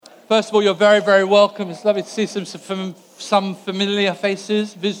First of all, you're very, very welcome. It's lovely to see some familiar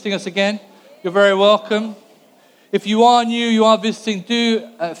faces visiting us again. You're very welcome. If you are new, you are visiting, do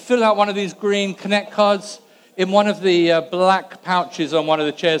fill out one of these green Connect cards. In one of the black pouches on one of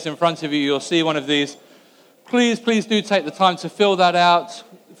the chairs in front of you, you'll see one of these. Please do take the time to fill that out.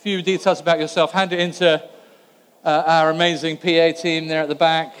 A few details about yourself. Hand it into our amazing PA team there at the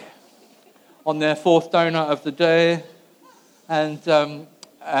back on their fourth donut of the day.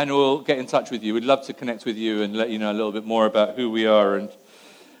 And we'll get in touch with you. We'd love to connect with you and let you know a little bit more about who we are and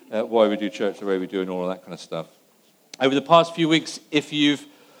why we do church the way we do and all of that kind of stuff. Over the past few weeks, if you've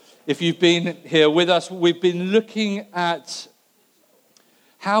been here with us, we've been looking at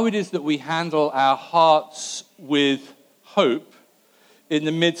how it is that we handle our hearts with hope in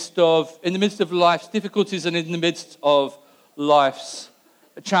the midst of life's difficulties and in the midst of life's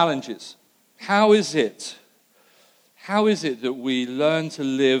challenges. How is it that we learn to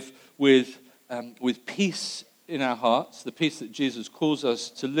live with peace in our hearts, the peace that Jesus calls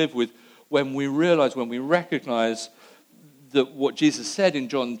us to live with, when we recognize that what Jesus said in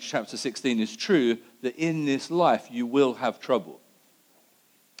John chapter 16 is true, that in this life you will have trouble.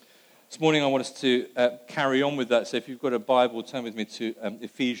 This morning I want us to carry on with that. So if you've got a Bible, turn with me to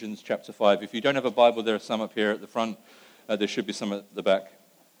Ephesians chapter 5. If you don't have a Bible, there are some up here at the front. There should be some at the back.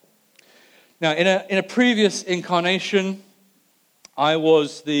 Now, in a previous incarnation, I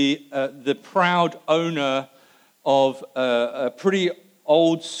was the proud owner of a pretty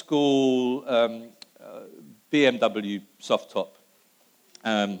old school BMW soft top.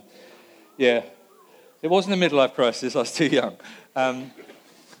 It wasn't a midlife crisis. I was too young. I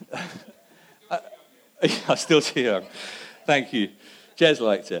was still too young. Thank you. Jez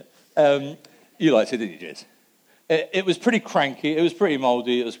liked it. You liked it, didn't you, Jez? It was pretty cranky. It was pretty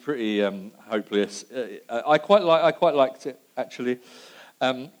mouldy. It was pretty hopeless. I quite liked it, actually.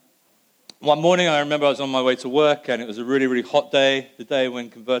 One morning, I remember I was on my way to work, and it was a really, really hot day, the day when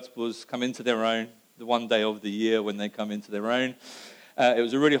convertibles come into their own, the one day of the year when they come into their own. It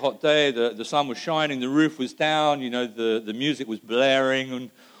was a really hot day. The sun was shining. The roof was down. You know, the music was blaring,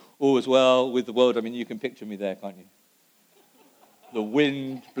 and all was well with the world. I mean, you can picture me there, can't you? The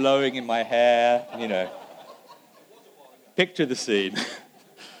wind blowing in my hair, you know. Picture the scene.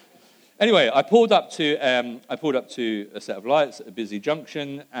 Anyway, I pulled up to a set of lights at a busy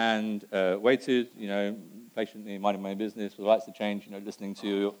junction and waited, you know, patiently minding my own business for the lights to change, you know, listening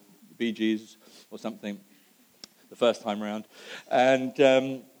to Bee Gees or something the first time round. And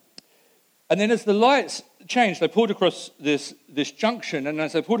then as the lights changed, I pulled across this junction, and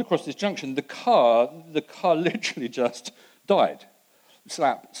as I pulled across this junction, the car literally just died,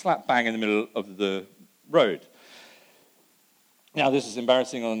 slap bang in the middle of the road. Now, this is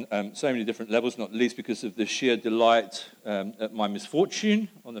embarrassing on so many different levels, not least because of the sheer delight at my misfortune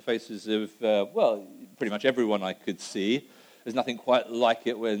on the faces of, pretty much everyone I could see. There's nothing quite like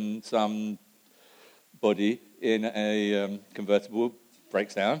it when somebody in a convertible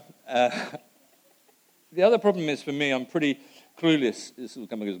breaks down. The other problem is, for me, I'm pretty clueless. This will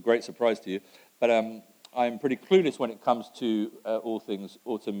come as a great surprise to you, but I'm pretty clueless when it comes to all things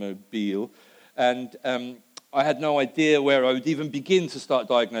automobile. And I had no idea where I would even begin to start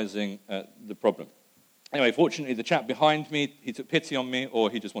diagnosing the problem. Anyway, fortunately, the chap behind me, he took pity on me, or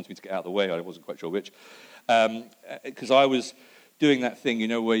he just wanted me to get out of the way. I wasn't quite sure which. Because I was doing that thing, you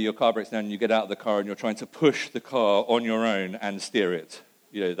know, where your car breaks down and you get out of the car and you're trying to push the car on your own and steer it.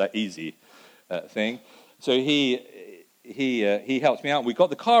 You know, that easy thing. So he helped me out. We got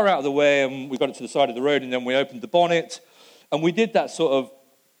the car out of the way and we got it to the side of the road, and then we opened the bonnet. And we did that sort of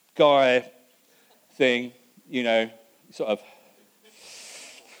guy thing. You know, sort of,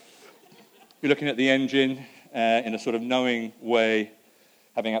 you're looking at the engine in a sort of knowing way,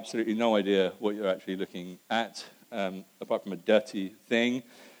 having absolutely no idea what you're actually looking at, apart from a dirty thing.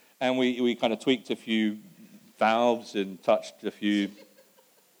 And we kind of tweaked a few valves and touched a few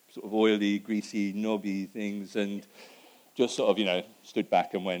sort of oily, greasy, knobby things, and just sort of, you know, stood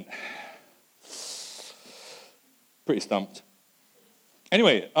back and went, pretty stumped.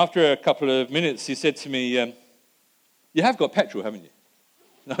 Anyway, after a couple of minutes, he said to me, you have got petrol, haven't you?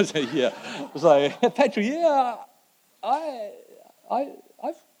 And I was like, yeah. I was like, petrol, yeah,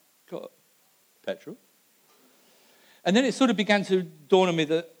 I've got petrol. And then it sort of began to dawn on me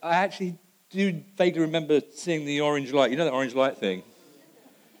that I actually do vaguely remember seeing the orange light. You know that orange light thing?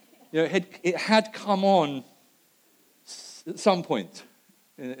 You know, it had come on at some point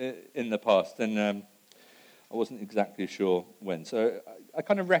in the past, and I wasn't exactly sure when. So I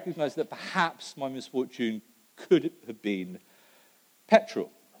kind of recognized that perhaps my misfortune could have been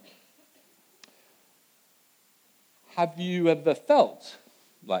petrol. Have you ever felt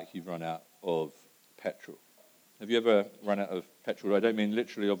like you've run out of petrol? Have you ever run out of petrol? I don't mean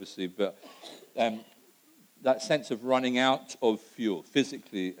literally, obviously, but that sense of running out of fuel,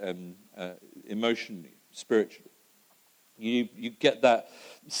 physically, emotionally, spiritually. You get that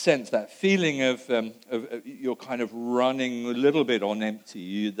sense, that feeling of you're kind of running a little bit on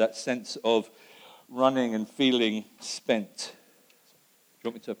empty. That sense of running and feeling spent. Do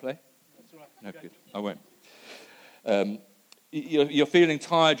you want me to play? That's all right. No, good. I won't. You're feeling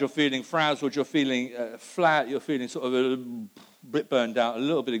tired, you're feeling frazzled, you're feeling flat, you're feeling sort of a bit burned out, a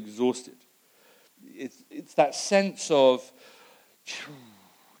little bit exhausted. It's that sense of,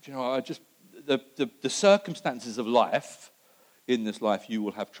 the circumstances of life, in this life you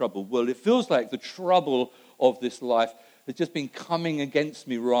will have trouble. Well, it feels like the trouble of this life has just been coming against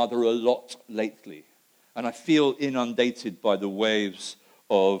me rather a lot lately. And I feel inundated by the waves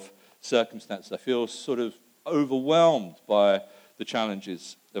of circumstances. I feel sort of overwhelmed by the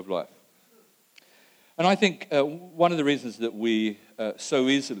challenges of life. And I think one of the reasons that we so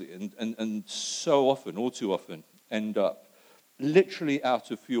easily and so often, all too often, end up literally out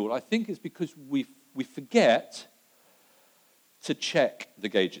of fuel, I think is because we forget to check the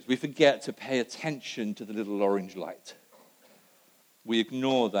gauges. We forget to pay attention to the little orange light. We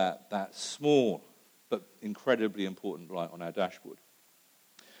ignore that small but incredibly important light on our dashboard.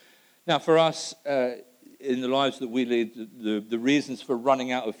 Now, for us, in the lives that we lead, the reasons for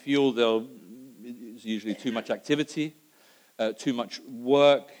running out of fuel, is usually too much activity, too much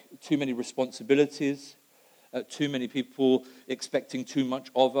work, too many responsibilities, too many people expecting too much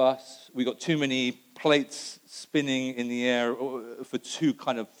of us. We've got too many plates spinning in the air for too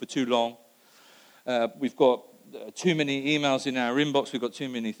long. We've got too many emails in our inbox. We've got too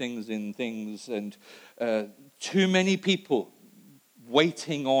many things in things, and too many people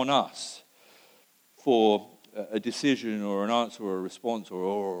waiting on us for a decision or an answer or a response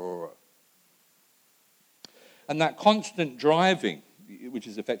or. And that constant driving, which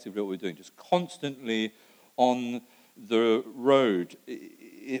is effectively what we're doing, just constantly on the road,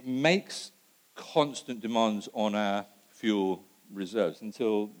 it makes constant demands on our fuel reserves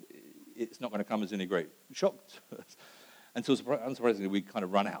until it's not going to come as any great shock to us. Until, unsurprisingly, we kind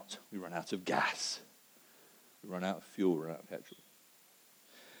of run out. We run out of gas. We run out of fuel, we run out of petrol.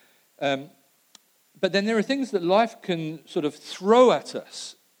 But then there are things that life can sort of throw at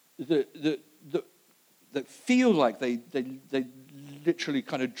us that feel like they literally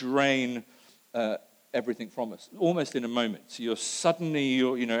kind of drain everything from us, almost in a moment. So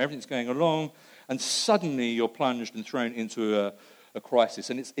everything's going along, and suddenly you're plunged and thrown into a crisis.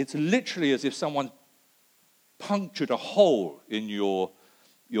 And it's literally as if someone punctured a hole in your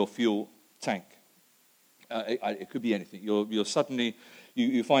fuel tank. It could be anything. You're suddenly,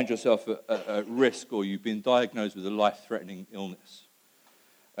 you find yourself at risk, or you've been diagnosed with a life-threatening illness.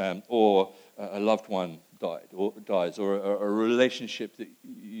 Or a loved one dies, or a relationship that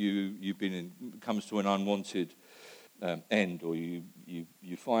you've been in comes to an unwanted end, or you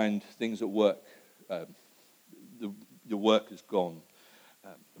find things at work, the work has gone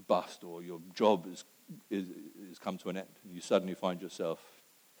bust, or your job has come to an end, and you suddenly find yourself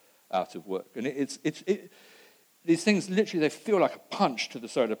out of work. And these things literally, they feel like a punch to the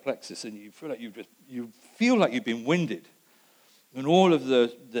solar plexus, and you feel like you've been winded. And all of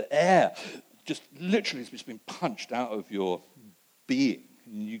the air just literally has just been punched out of your being.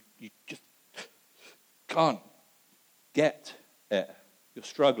 And you just can't get air. You're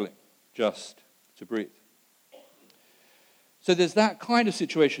struggling just to breathe. So there's that kind of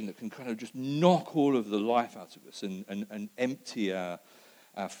situation that can kind of just knock all of the life out of us and empty our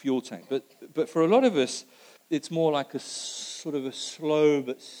fuel tank. But for a lot of us, it's more like a sort of a slow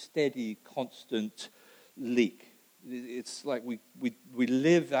but steady, constant leak. It's like we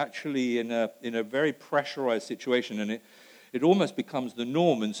live actually in a very pressurized situation, and it almost becomes the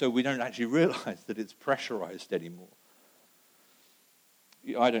norm, and so we don't actually realize that it's pressurized anymore.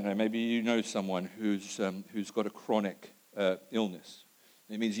 I don't know, maybe you know someone who's got a chronic illness.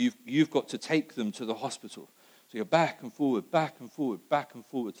 It means you've got to take them to the hospital. So you're back and forward, back and forward, back and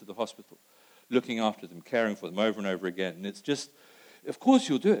forward to the hospital, looking after them, caring for them over and over again. And it's just, of course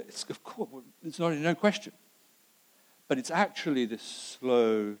you'll do it. It's no question. But it's actually this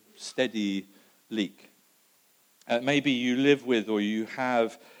slow, steady leak. Maybe you live with or you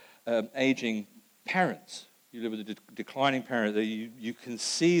have aging parents. You live with a declining parent that you can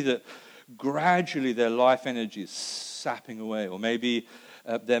see that gradually their life energy is sapping away. Or maybe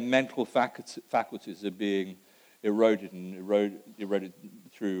their mental faculties are being eroded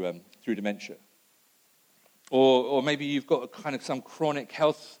through dementia. Or maybe you've got a kind of some chronic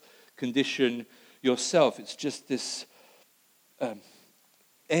health condition yourself. It's just this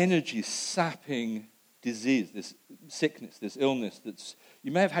energy sapping disease, this sickness, this illness that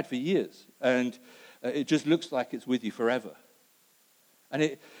you may have had for years, and it just looks like it's with you forever.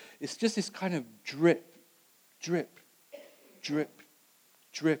 And it's just this kind of drip, drip, drip,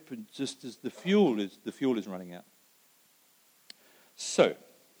 drip, and just as the fuel is running out. So,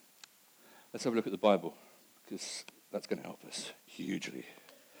 let's have a look at the Bible, because that's going to help us hugely.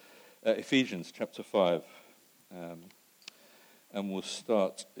 Ephesians chapter 5, and we'll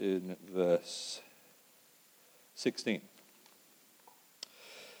start in verse 16.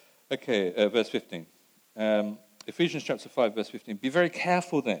 Okay, verse 15. Ephesians chapter 5, verse 15. Be very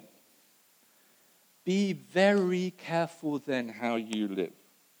careful then. Be very careful then how you live,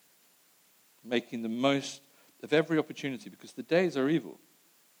 making the most of every opportunity, because the days are evil.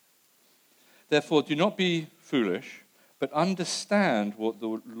 Therefore, do not be foolish, but understand what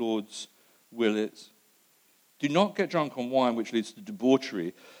the Lord's will is. Do not get drunk on wine, which leads to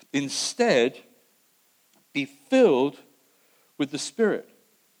debauchery. Instead, be filled with the Spirit,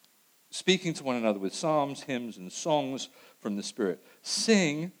 speaking to one another with psalms, hymns, and songs from the Spirit.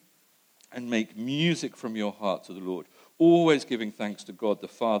 Sing and make music from your heart to the Lord, always giving thanks to God the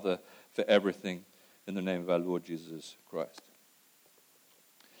Father for everything in the name of our Lord Jesus Christ.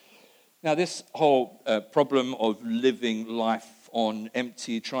 Now, this whole problem of living life on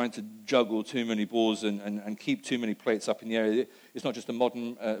empty, trying to juggle too many balls and keep too many plates up in the air, it's not just a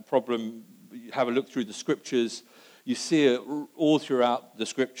modern problem. You have a look through the scriptures. You see it all throughout the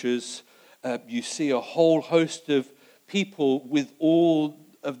scriptures. You see a whole host of people with all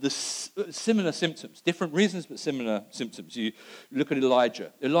of the similar symptoms, different reasons, but similar symptoms. You look at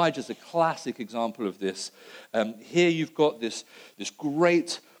Elijah. Elijah's a classic example of this. Here you've got this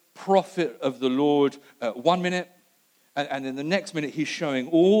great prophet of the Lord 1 minute, and in the next minute he's showing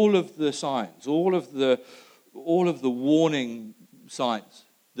all of the signs, all of the warning signs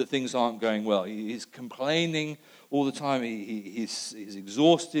that things aren't going well. He's complaining all the time. He's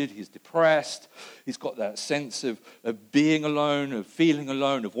exhausted. He's depressed. He's got that sense of being alone, of feeling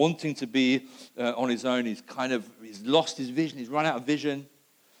alone, of wanting to be on his own. He's lost his vision. He's run out of vision.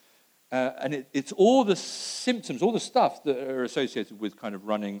 And it's all the symptoms, all the stuff that are associated with kind of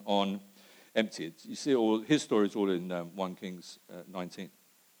running on empty. You see all his stories all in 1 Kings 19.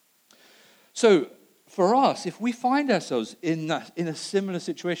 So for us, if we find ourselves in a similar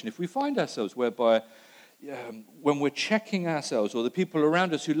situation, if we find ourselves whereby when we're checking ourselves, or the people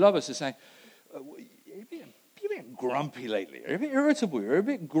around us who love us are saying, you're a bit grumpy lately, you're a bit irritable, you're a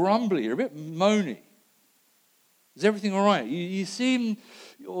bit grumbly, you're a bit moany. Is everything all right? You seem,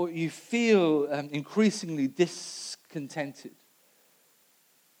 or you feel increasingly discontented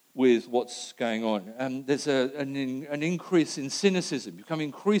with what's going on. And there's an increase in cynicism. You become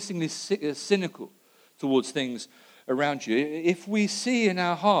increasingly cynical towards things around you. If we see in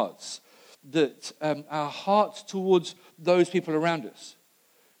our hearts that our hearts towards those people around us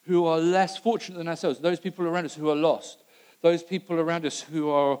who are less fortunate than ourselves, those people around us who are lost, those people around us who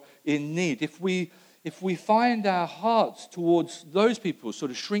are in need, if we find our hearts towards those people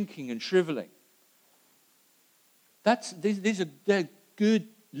sort of shrinking and shriveling, they're good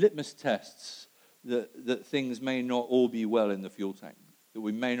litmus tests that things may not all be well in the fuel tank, that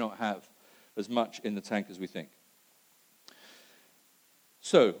we may not have as much in the tank as we think.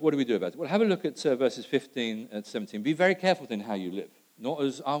 So, what do we do about it? Well, have a look at verses 15 and 17. Be very careful then how you live, not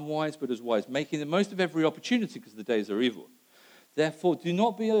as unwise but as wise, making the most of every opportunity because the days are evil. Therefore, do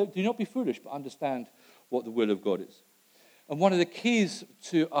not be foolish, but understand what the will of God is. And one of the keys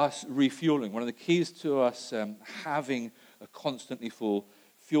to us refueling, one of the keys to us having a constantly full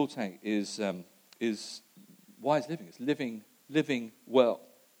fuel tank is wise living. It's living well.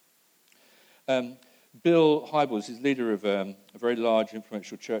 Bill Hybels is leader of a very large,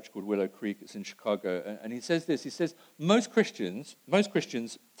 influential church called Willow Creek. It's in Chicago. And he says this. He says, most Christians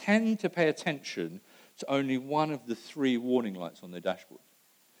tend to pay attention to only one of the 3 warning lights on their dashboard.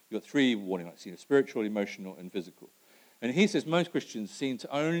 You've got 3 warning lights, spiritual, emotional, and physical. And he says most Christians seem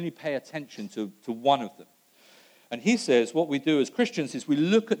to only pay attention to one of them. And he says what we do as Christians is we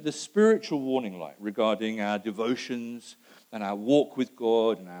look at the spiritual warning light regarding our devotions and our walk with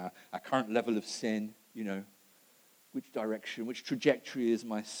God and our current level of sin. Which direction, which trajectory is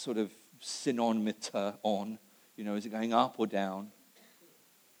my sort of sinometer on? Is it going up or down?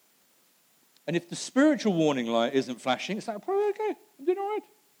 And if the spiritual warning light isn't flashing, it's like, probably okay, I'm doing all right.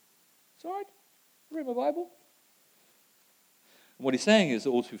 It's all right. I read my Bible. And what he's saying is that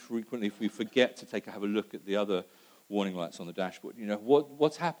all too frequently, if we forget to have a look at the other warning lights on the dashboard,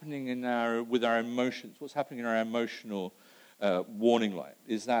 what's happening with our emotions? What's happening in our emotional warning light?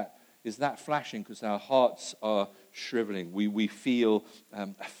 Is that flashing because our hearts are shriveling. We feel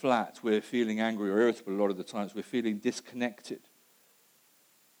flat. We're feeling angry or irritable a lot of the times. We're feeling disconnected.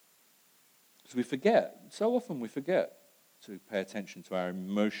 Because we forget. So often we forget to pay attention to our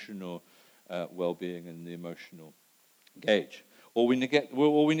emotional well-being and the emotional gauge. Or we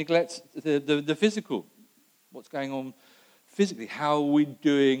neglect the physical. What's going on physically? How are we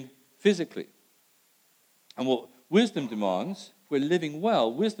doing physically? And what wisdom demands, if we're living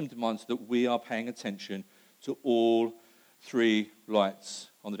well, wisdom demands that we are paying attention to all three lights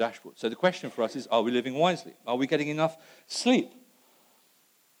on the dashboard. So the question for us is, are we living wisely? Are we getting enough sleep?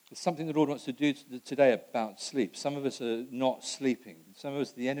 There's something the Lord wants to do today about sleep. Some of us are not sleeping. Some of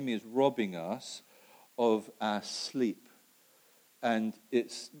us, the enemy is robbing us of our sleep. And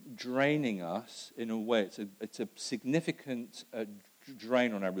it's draining us in a way. It's a significant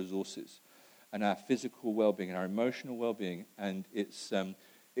drain on our resources and our physical well-being and our emotional well-being. And it's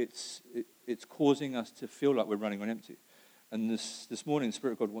causing us to feel like we're running on empty. And this morning, the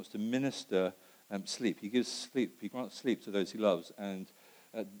Spirit of God wants to minister sleep. He gives sleep. He grants sleep to those he loves. And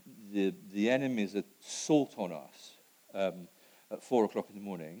the enemy's assault on us at 4 o'clock in the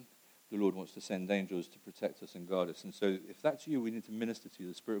morning, the Lord wants to send angels to protect us and guard us. And so if that's you, we need to minister to you.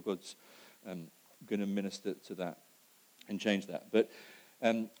 The Spirit of God's going to minister to that and change that. But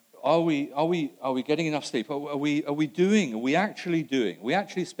are we getting enough sleep? Are we actually doing? Are we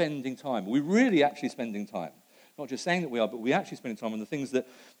actually spending time? Are we really actually spending time? Not just saying that we are, but we actually spending time on the things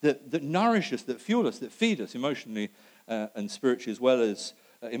that nourish us, that fuel us, that feed us emotionally and spiritually, as well as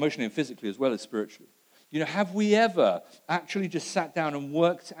emotionally and physically, as well as spiritually. You know, have we ever actually just sat down and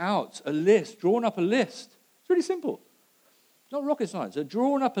worked out a list, drawn up a list? It's really simple. It's not rocket science.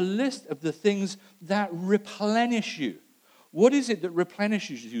 Drawn up a list of the things that replenish you. What is it that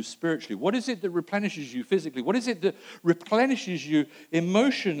replenishes you spiritually? What is it that replenishes you physically? What is it that replenishes you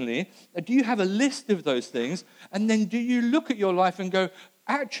emotionally? Do you have a list of those things? And then do you look at your life and go,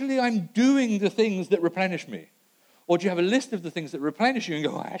 actually, I'm doing the things that replenish me? Or do you have a list of the things that replenish you and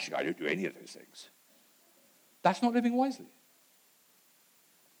go, actually, I don't do any of those things? That's not living wisely.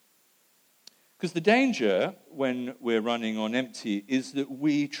 Because the danger when we're running on empty is that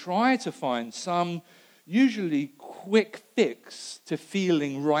we try to find some usually quick fix to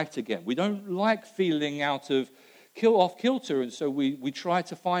feeling right again. We don't like feeling off kilter, and so we try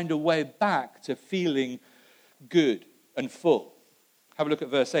to find a way back to feeling good and full. Have a look at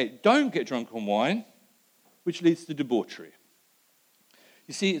verse 8. Don't get drunk on wine, which leads to debauchery.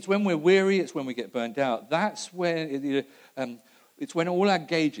 You see, it's when we're weary, it's when we get burned out. That's when it's when all our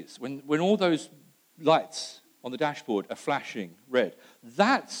gauges, when all those lights on the dashboard are flashing red.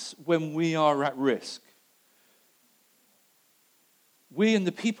 That's when we are at risk. We and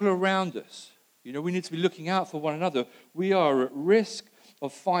the people around us, you know, we need to be looking out for one another. We are at risk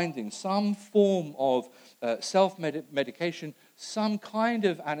of finding some form of self-medication, some kind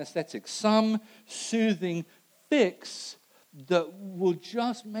of anesthetic, some soothing fix that will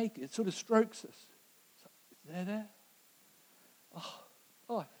just make it, sort of strokes us. So, there.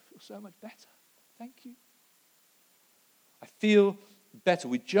 Oh, I feel so much better. Thank you. I feel better.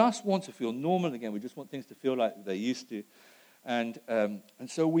 We just want to feel normal again. We just want things to feel like they used to. And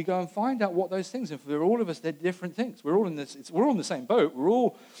so we go and find out what those things are. And for all of us, they're different things. We're all in this. We're all in the same boat. We're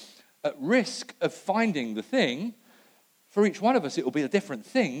all at risk of finding the thing. For each one of us, it will be a different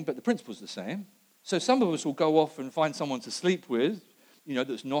thing, but the principle's the same. So some of us will go off and find someone to sleep with, you know,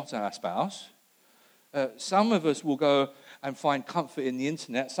 that's not our spouse. Some of us will go and find comfort in the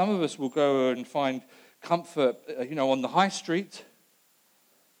internet. Some of us will go and find comfort, on the high street,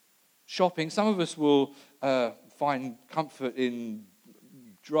 shopping. Some of us will find comfort in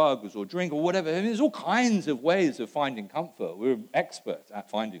drugs or drink or whatever. I mean, there's all kinds of ways of finding comfort. We're experts at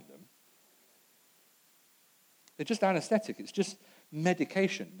finding them. They're just anesthetic. It's just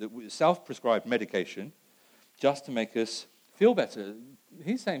medication, self-prescribed medication, just to make us feel better.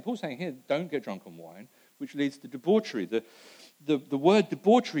 Paul's saying here, don't get drunk on wine, which leads to debauchery. The word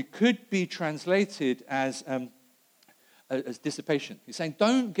debauchery could be translated as dissipation. He's saying,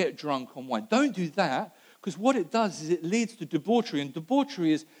 don't get drunk on wine. Don't do that, because what it does is it leads to debauchery, and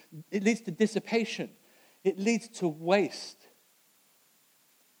debauchery leads to dissipation. It leads to waste.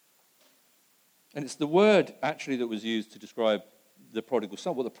 And it's the word, actually, that was used to describe the prodigal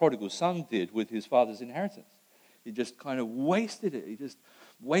son, what the prodigal son did with his father's inheritance. He just kind of wasted it. He just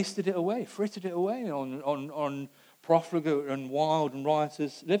wasted it away, frittered it away on profligate and wild and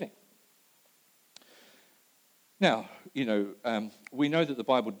riotous living. Now, we know that the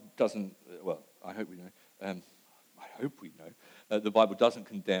Bible doesn't, I hope we know, the Bible doesn't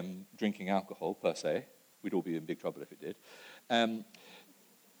condemn drinking alcohol per se. We'd all be in big trouble if it did.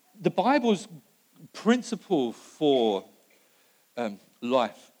 The Bible's principle for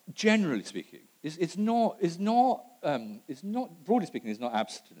life, generally speaking, is not broadly speaking, is not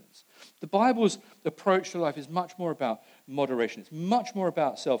abstinence. The Bible's approach to life is much more about moderation. It's much more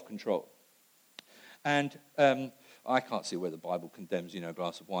about self-control. And I can't see where the Bible condemns, a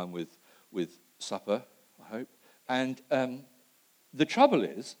glass of wine with supper, I hope. And the trouble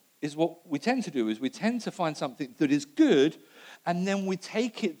is what we tend to do is we tend to find something that is good, and then we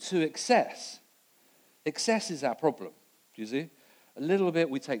take it to excess. Excess is our problem, do you see? A little bit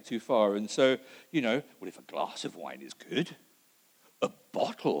we take too far. And so, if a glass of wine is good, a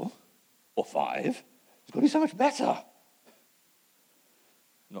bottle or 5 has got to be so much better. I'm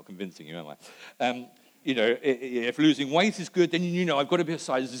not convincing you, am I? If losing weight is good, then I've got to be a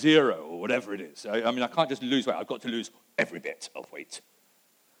size 0 or whatever it is. I can't just lose weight. I've got to lose every bit of weight.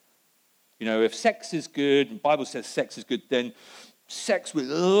 If sex is good, and the Bible says sex is good, then sex with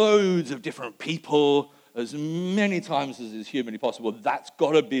loads of different people as many times as is humanly possible, that's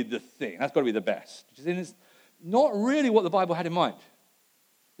got to be the thing. That's got to be the best. And it's not really what the Bible had in mind.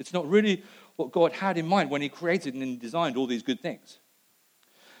 It's not really what God had in mind when he created and designed all these good things.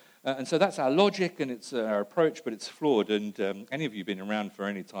 And so that's our logic and it's our approach, but it's flawed. And any of you been around for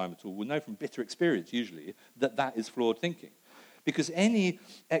any time at all will know from bitter experience, usually, that is flawed thinking. Because any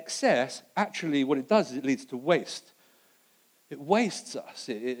excess, actually, what it does is it leads to waste. It wastes us.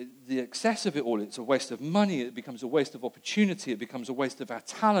 The excess of it all, it's a waste of money. It becomes a waste of opportunity. It becomes a waste of our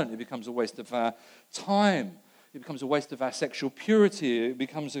talent. It becomes a waste of our time. It becomes a waste of our sexual purity. It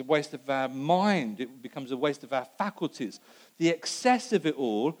becomes a waste of our mind. It becomes a waste of our faculties. The excess of it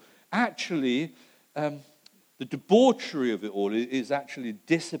all, actually, the debauchery of it all is actually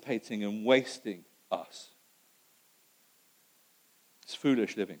dissipating and wasting us. It's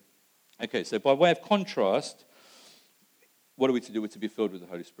foolish living. Okay, so by way of contrast, what are we to do? We're to be filled with the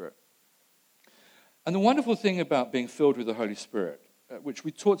Holy Spirit. And the wonderful thing about being filled with the Holy Spirit, which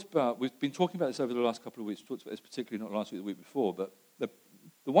we talked about, we've been talking about this over the last couple of weeks, we talked about this particularly not last week, the week before, but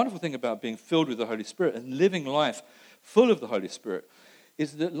the wonderful thing about being filled with the Holy Spirit and living life full of the Holy Spirit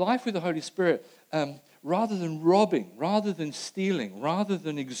is that life with the Holy Spirit, rather than robbing, rather than stealing, rather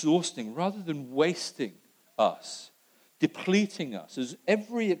than exhausting, rather than wasting us, depleting us, as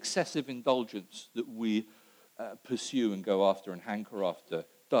every excessive indulgence that we pursue and go after and hanker after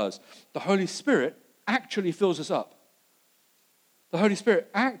does, the Holy Spirit actually fills us up. The Holy Spirit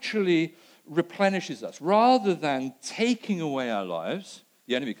actually replenishes us. Rather than taking away our lives,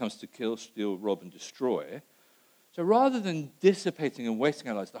 the enemy comes to kill, steal, rob, and destroy. So rather than dissipating and wasting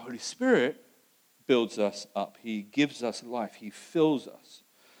our lives, the Holy Spirit builds us up. He gives us life. He fills us.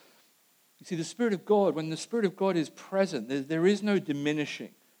 You see, the Spirit of God, when the Spirit of God is present, there is no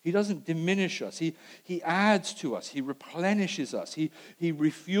diminishing. He doesn't diminish us. He adds to us. He replenishes us. He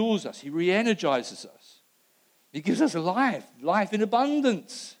refuels us. He re-energizes us. He gives us life in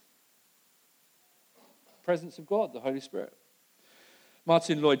abundance. Presence of God, the Holy Spirit.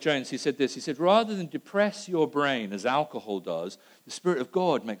 Martin Lloyd-Jones, he said this. He said, rather than depress your brain as alcohol does, the Spirit of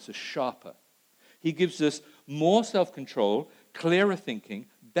God makes us sharper. He gives us more self-control, clearer thinking,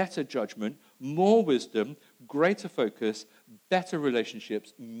 better judgment, more wisdom, greater focus, better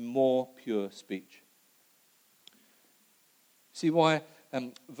relationships, more pure speech. See why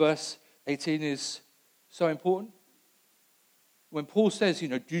verse 18 is so important? When Paul says,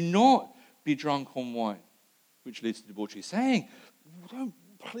 do not be drunk on wine, which leads to debauchery, he's saying,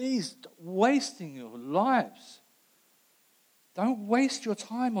 please, wasting your lives. Don't waste your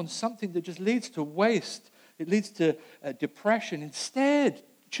time on something that just leads to waste. It leads to depression. Instead,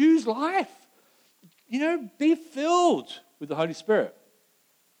 choose life. Be filled with the Holy Spirit.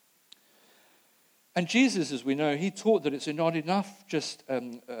 And Jesus, as we know, he taught that it's not enough just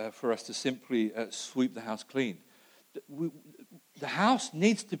for us to simply sweep the house clean. The house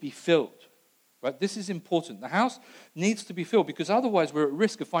needs to be filled. Right? This is important. The house needs to be filled because otherwise we're at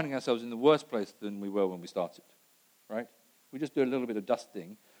risk of finding ourselves in the worse place than we were when we started. Right? We just do a little bit of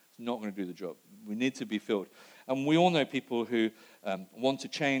dusting. It's not going to do the job. We need to be filled. And we all know people who want to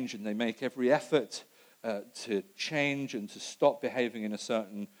change and they make every effort to change and to stop behaving in a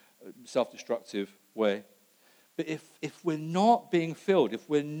certain self-destructive way. But if we're not being filled, if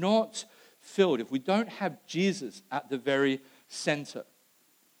we don't have Jesus at the very center,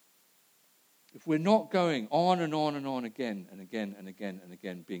 if we're not going on and on and on again and again and again and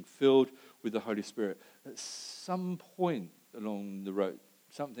again, being filled with the Holy Spirit, at some point along the road,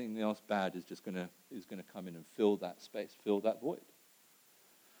 something else bad is going to come in and fill that space, fill that void.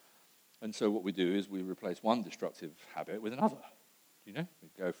 And so what we do is we replace one destructive habit with another. We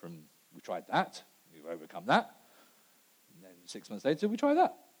tried that, we've overcome that, and then 6 months later we try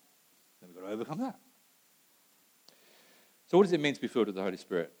that. then we've got to overcome that. So what does it mean to be filled with the Holy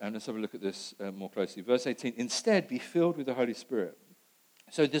Spirit? And let's have a look at this more closely. Verse 18, instead be filled with the Holy Spirit.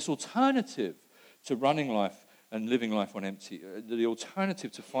 So this alternative to running life and living life on empty, the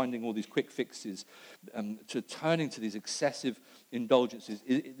alternative to finding all these quick fixes, to turning to these excessive indulgences,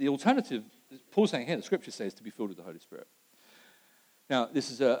 the alternative, Paul's saying here, the scripture says, to be filled with the Holy Spirit. Now,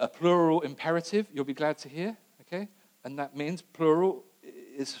 this is a plural imperative, you'll be glad to hear, okay? And that means plural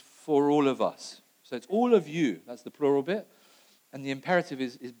is for all of us. So it's all of you, that's the plural bit. And the imperative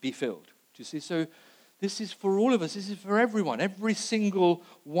is be filled. Do you see? So this is for all of us. This is for everyone. Every single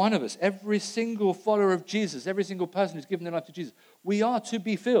one of us. Every single follower of Jesus. Every single person who's given their life to Jesus. We are to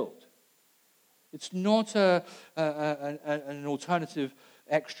be filled. It's not an alternative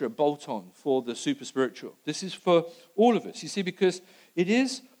extra bolt-on for the super spiritual. This is for all of us. You see, because it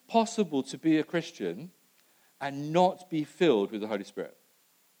is possible to be a Christian and not be filled with the Holy Spirit.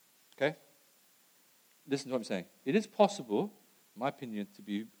 Okay? Listen to what I'm saying. It is possible, in my opinion, to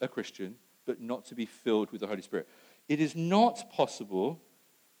be a Christian, but not to be filled with the Holy Spirit. It is not possible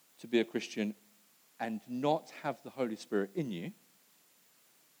to be a Christian and not have the Holy Spirit in you.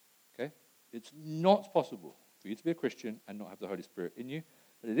 Okay? It's not possible for you to be a Christian and not have the Holy Spirit in you.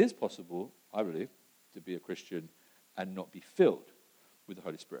 But it is possible, I believe, to be a Christian and not be filled with the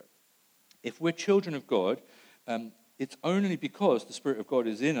Holy Spirit. If we're children of God, it's only because the Spirit of God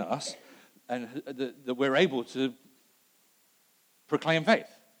is in us and that we're able to proclaim faith.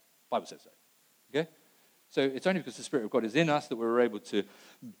 The Bible says so. Okay? So it's only because the Spirit of God is in us that we're able to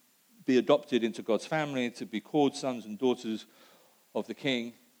be adopted into God's family, to be called sons and daughters of the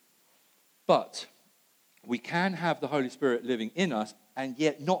King. But we can have the Holy Spirit living in us and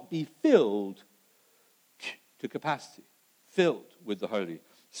yet not be filled to capacity, filled with the Holy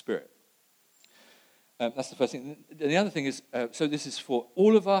Spirit. That's the first thing. The other thing is, so this is for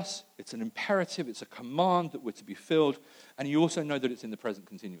all of us. It's an imperative. It's a command that we're to be filled. And you also know that it's in the present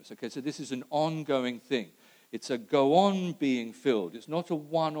continuous. Okay, so this is an ongoing thing. It's a go on being filled. It's not a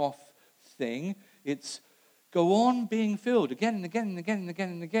one-off thing. It's go on being filled again and again and again and again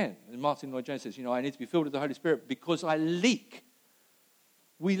and again. And Martin Lloyd-Jones says, I need to be filled with the Holy Spirit because I leak.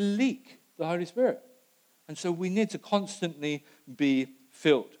 We leak the Holy Spirit. And so we need to constantly be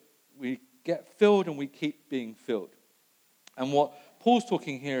filled. We get filled and we keep being filled. And what Paul's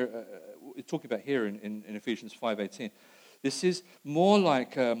talking about here in Ephesians 5:18, this is more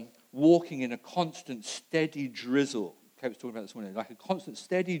like walking in a constant, steady drizzle. Kate was talking about this morning, like a constant,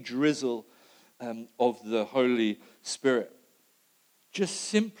 steady drizzle of the Holy Spirit. Just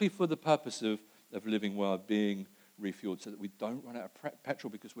simply for the purpose of living well, being refueled, so that we don't run out of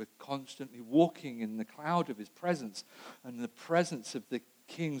petrol because we're constantly walking in the cloud of his presence and the presence of the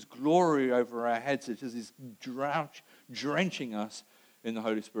King's glory over our heads. It is drenching us in the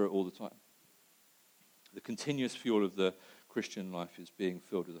Holy Spirit all the time. The continuous fuel of the Christian life is being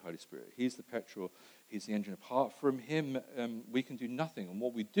filled with the Holy Spirit. He's the petrol, he's the engine. Apart from him, we can do nothing. And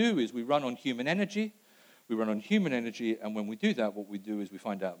what we do is we run on human energy. We run on human energy, and when we do that, what we do is we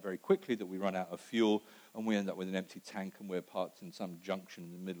find out very quickly that we run out of fuel, and we end up with an empty tank, and we're parked in some junction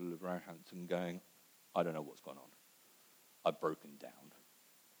in the middle of Roehampton going, I don't know what's gone on. I've broken down.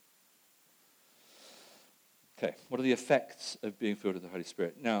 Okay, what are the effects of being filled with the Holy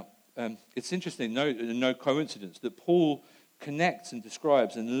Spirit? Now, it's interesting, no coincidence, that Paul connects and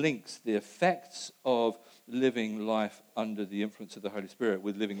describes and links the effects of living life under the influence of the Holy Spirit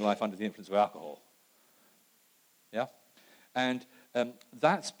with living life under the influence of alcohol. Yeah? And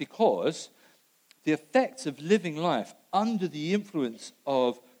that's because the effects of living life under the influence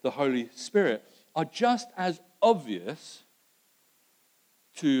of the Holy Spirit are just as obvious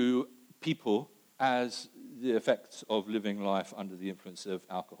to people as the effects of living life under the influence of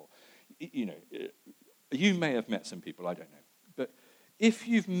alcohol. You may have met some people, I don't know. But if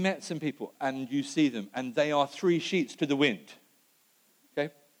you've met some people and you see them and they are 3 sheets to the wind,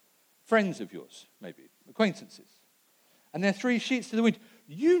 okay? Friends of yours, maybe, acquaintances, and they're 3 sheets to the wind,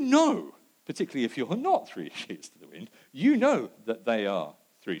 you know, particularly if you're not 3 sheets to the wind, you know that they are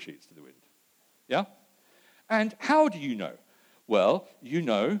 3 sheets to the wind. Yeah? And how do you know? Well, you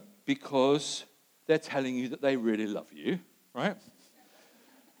know because they're telling you that they really love you, right?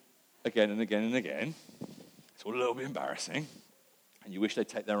 Again and again and again. It's all a little bit embarrassing. And you wish they'd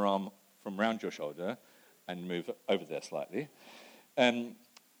take their arm from round your shoulder and move over there slightly.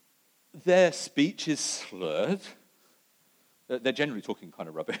 Their speech is slurred. They're generally talking kind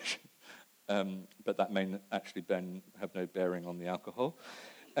of rubbish. But that may actually have no bearing on the alcohol.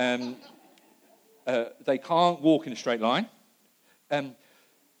 They can't walk in a straight line.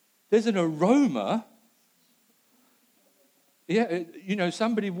 There's an aroma. Yeah,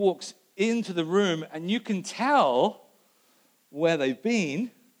 somebody walks into the room, and you can tell where they've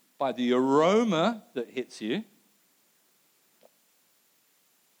been by the aroma that hits you.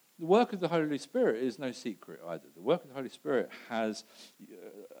 The work of the Holy Spirit is no secret either. The work of the Holy Spirit has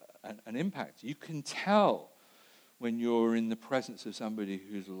an impact. You can tell when you're in the presence of somebody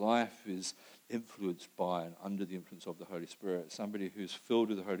whose life is influenced by and under the influence of the Holy Spirit, somebody who's filled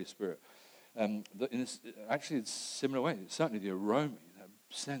with the Holy Spirit. Actually, it's a similar way. It's certainly the aroma, that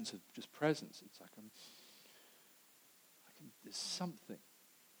sense of just presence. It's like there's something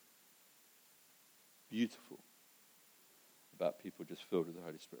beautiful about people just filled with the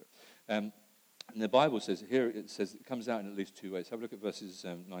Holy Spirit. And the Bible says, here it says, it comes out in at least two ways. Have a look at verses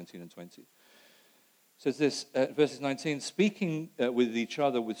 19 and 20. It says this, verses 19, speaking with each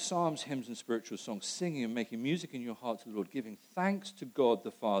other with psalms, hymns, and spiritual songs, singing and making music in your heart to the Lord, giving thanks to God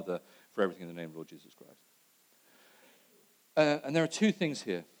the Father for everything in the name of the Lord Jesus Christ. And there are two things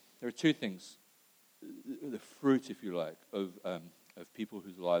here. There are two things. The fruit, if you like, of people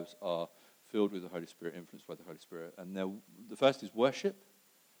whose lives are filled with the Holy Spirit, influenced by the Holy Spirit. And the first is worship,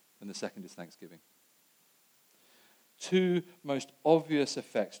 and the second is thanksgiving. Two most obvious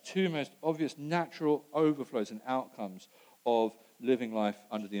effects, two most obvious natural overflows and outcomes of living life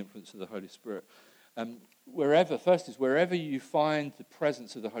under the influence of the Holy Spirit. Wherever you find the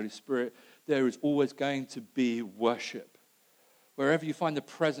presence of the Holy Spirit, there is always going to be worship. Wherever you find the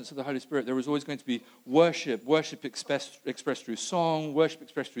presence of the Holy Spirit, there is always going to be worship. Worship expressed through song, worship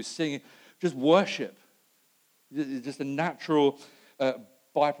expressed through singing. Just worship. It's just a natural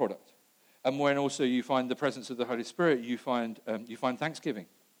byproduct. And when also you find the presence of the Holy Spirit, you find thanksgiving.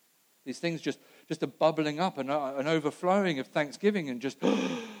 These things just a bubbling up, an overflowing of thanksgiving, and just,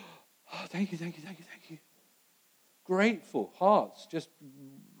 oh, thank you. Grateful hearts, just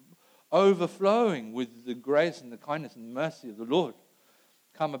overflowing with the grace and the kindness and the mercy of the Lord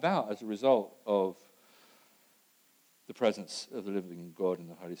come about as a result of the presence of the living God and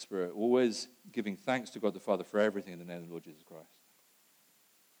the Holy Spirit, always giving thanks to God the Father for everything in the name of the Lord Jesus Christ.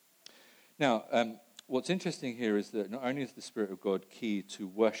 Now, what's interesting here is that not only is the Spirit of God key to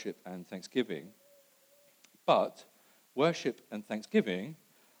worship and thanksgiving, but worship and thanksgiving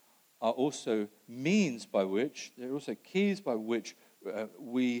are also means by which, they're also keys by which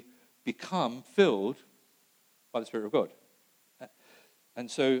we become filled by the Spirit of God. And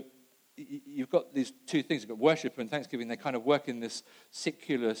so you've got these two things. You've got worship and thanksgiving. They kind of work in this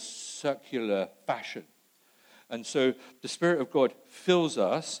circular fashion. And so the Spirit of God fills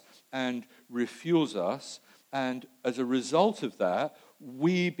us and refuels us. And as a result of that,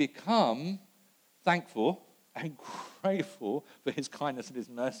 we become thankful and grateful for his kindness and his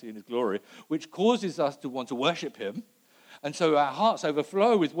mercy and his glory, which causes us to want to worship him. And so our hearts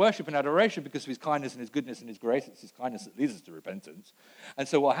overflow with worship and adoration because of his kindness and his goodness and his grace. It's his kindness that leads us to repentance. And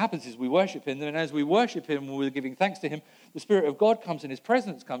so what happens is we worship him, and as we worship him, we're giving thanks to him. The Spirit of God comes, and his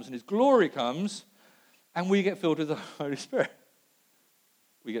presence comes, and his glory comes, and we get filled with the Holy Spirit.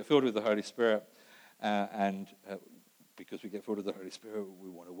 We get filled with the Holy Spirit, and because we get filled with the Holy Spirit, we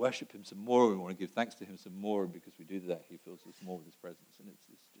want to worship him some more, we want to give thanks to him some more, and because we do that, he fills us more with his presence, and it's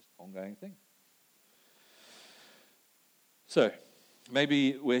just an ongoing thing. So,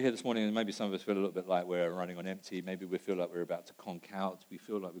 maybe we're here this morning and maybe some of us feel a little bit like we're running on empty. Maybe we feel like we're about to conk out. We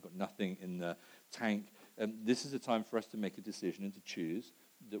feel like we've got nothing in the tank. This is a time for us to make a decision and to choose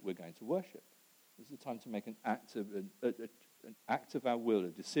that we're going to worship. This is a time to make an act of our will, a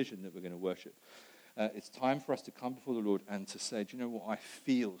decision that we're going to worship. It's time for us to come before the Lord and to say, do you know what? I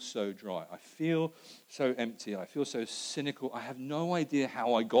feel so dry. I feel so empty. I feel so cynical. I have no idea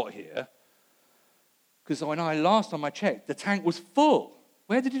how I got here. Because when last time I checked, the tank was full.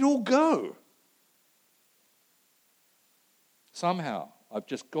 Where did it all go? Somehow, I've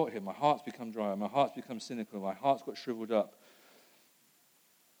just got here. My heart's become dry. My heart's become cynical. My heart's got shriveled up.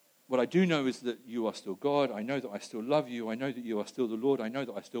 What I do know is that you are still God. I know that I still love you. I know that you are still the Lord. I know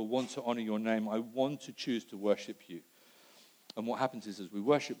that I still want to honor your name. I want to choose to worship you. And what happens is as we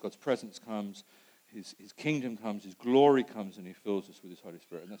worship, God's presence comes, his kingdom comes, his glory comes, and he fills us with his Holy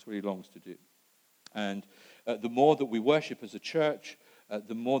Spirit. And that's what he longs to do. And the more that we worship as a church,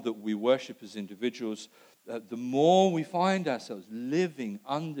 the more that we worship as individuals, the more we find ourselves living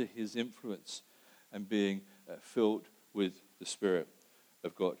under his influence and being filled with the Spirit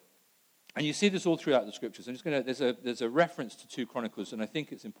of God. And you see this all throughout the scriptures. I'm just going to, there's a reference to 2 Chronicles, and I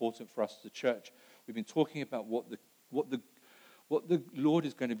think it's important for us as a church. We've been talking about what the Lord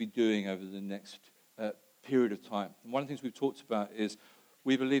is going to be doing over the next period of time. And one of the things we've talked about is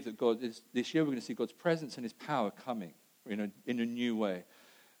we believe that this year we're going to see God's presence and his power coming in a new way.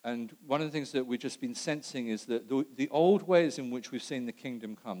 And one of the things that we've just been sensing is that the old ways in which we've seen the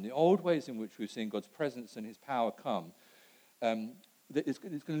kingdom come, the old ways in which we've seen God's presence and his power come, it's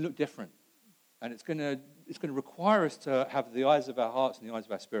going to look different. And it's going to require us to have the eyes of our hearts and the eyes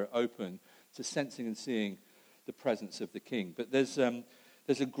of our spirit open to sensing and seeing the presence of the King. But there's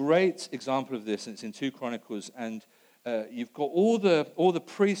a great example of this, and it's in 2 Chronicles, and you've got all the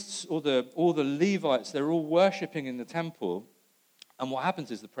priests, all the Levites, they're all worshipping in the temple, and what happens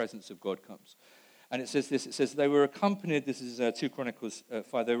is the presence of God comes. And it says this, it says they were accompanied, this is 2 Chronicles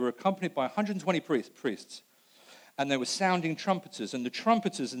 5, they were accompanied by 120 priests, and they were sounding trumpeters, and the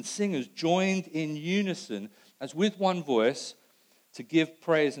trumpeters and singers joined in unison as with one voice to give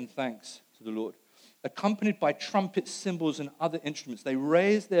praise and thanks to the Lord. Accompanied by trumpets, cymbals, and other instruments, they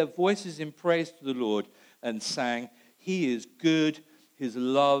raised their voices in praise to the Lord and sang, "He is good, his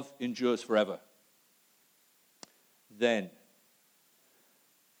love endures forever." Then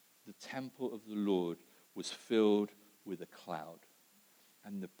the temple of the Lord was filled with a cloud,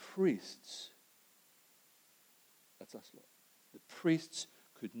 and the priests, that's us lot, the priests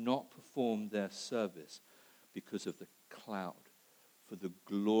could not perform their service because of the cloud, for the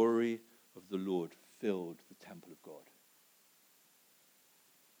glory of the Lord filled the temple of God.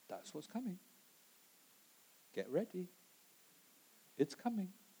 That's what's coming. Get ready. It's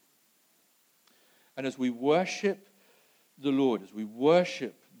coming. And as we worship the Lord, as we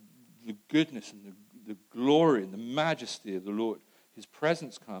worship the goodness and the glory and the majesty of the Lord, his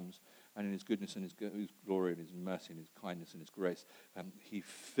presence comes, and in his goodness and his glory and his mercy and his kindness and his grace, he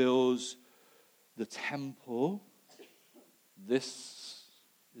fills the temple. This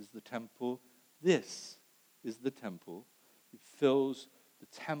is the temple. This is the temple. He fills the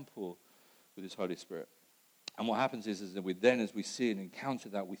temple with his Holy Spirit. And what happens is that as we see and encounter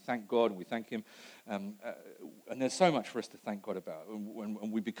that, we thank God and we thank him. And there's so much for us to thank God about.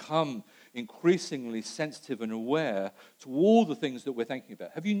 And we become increasingly sensitive and aware to all the things that we're thinking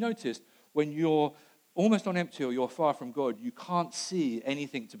about. Have you noticed when you're almost on empty or you're far from God, you can't see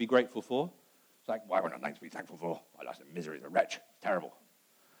anything to be grateful for? It's like, why would I not to be thankful for? My life's a misery, it's a wretch, it's terrible.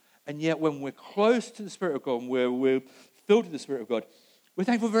 And yet when we're close to the Spirit of God and we're filled with the Spirit of God, we're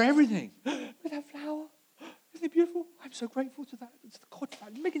thankful for everything. Look at that flower. Isn't it beautiful? I'm so grateful to that. It's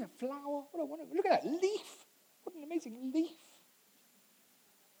God making that flower. What a wonderful, look at that leaf. What an amazing leaf.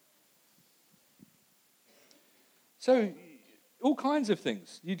 So, all kinds of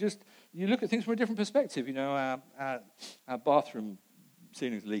things. You look at things from a different perspective. You know, our bathroom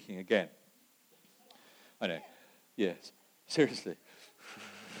ceiling's leaking again. I know. Yes. Seriously.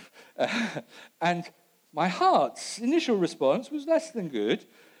 And my heart's initial response was less than good.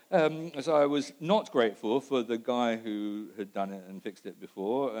 As I was not grateful for the guy who had done it and fixed it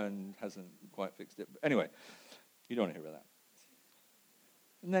before and hasn't quite fixed it. But anyway, you don't want to hear about that.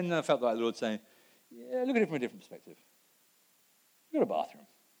 And then I felt like the Lord saying, yeah, look at it from a different perspective. You've got a bathroom.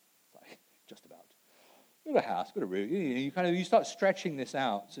 Like, just about. You've got a house, you've got a room. You start stretching this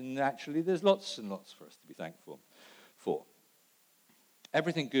out, and actually there's lots and lots for us to be thankful for.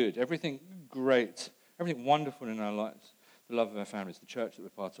 Everything good, everything great, everything wonderful in our lives. The love of our families, the church that we're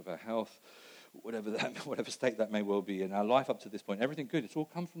part of, our health, whatever state that may well be in our life up to this point, everything good, it's all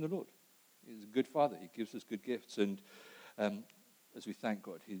come from the Lord. He's a good Father. He gives us good gifts. And as we thank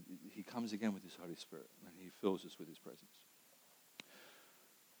God, he comes again with his Holy Spirit, and he fills us with his presence.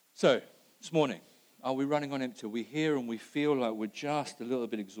 So, this morning, are we running on empty? Are we here and we feel like we're just a little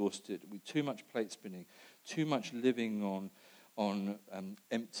bit exhausted? With too much plate spinning, too much living on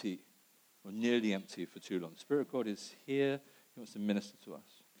empty, or nearly empty for too long. The Spirit of God is here. He wants to minister to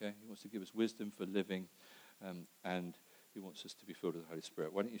us. Okay, he wants to give us wisdom for living, and he wants us to be filled with the Holy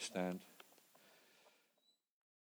Spirit. Why don't you stand?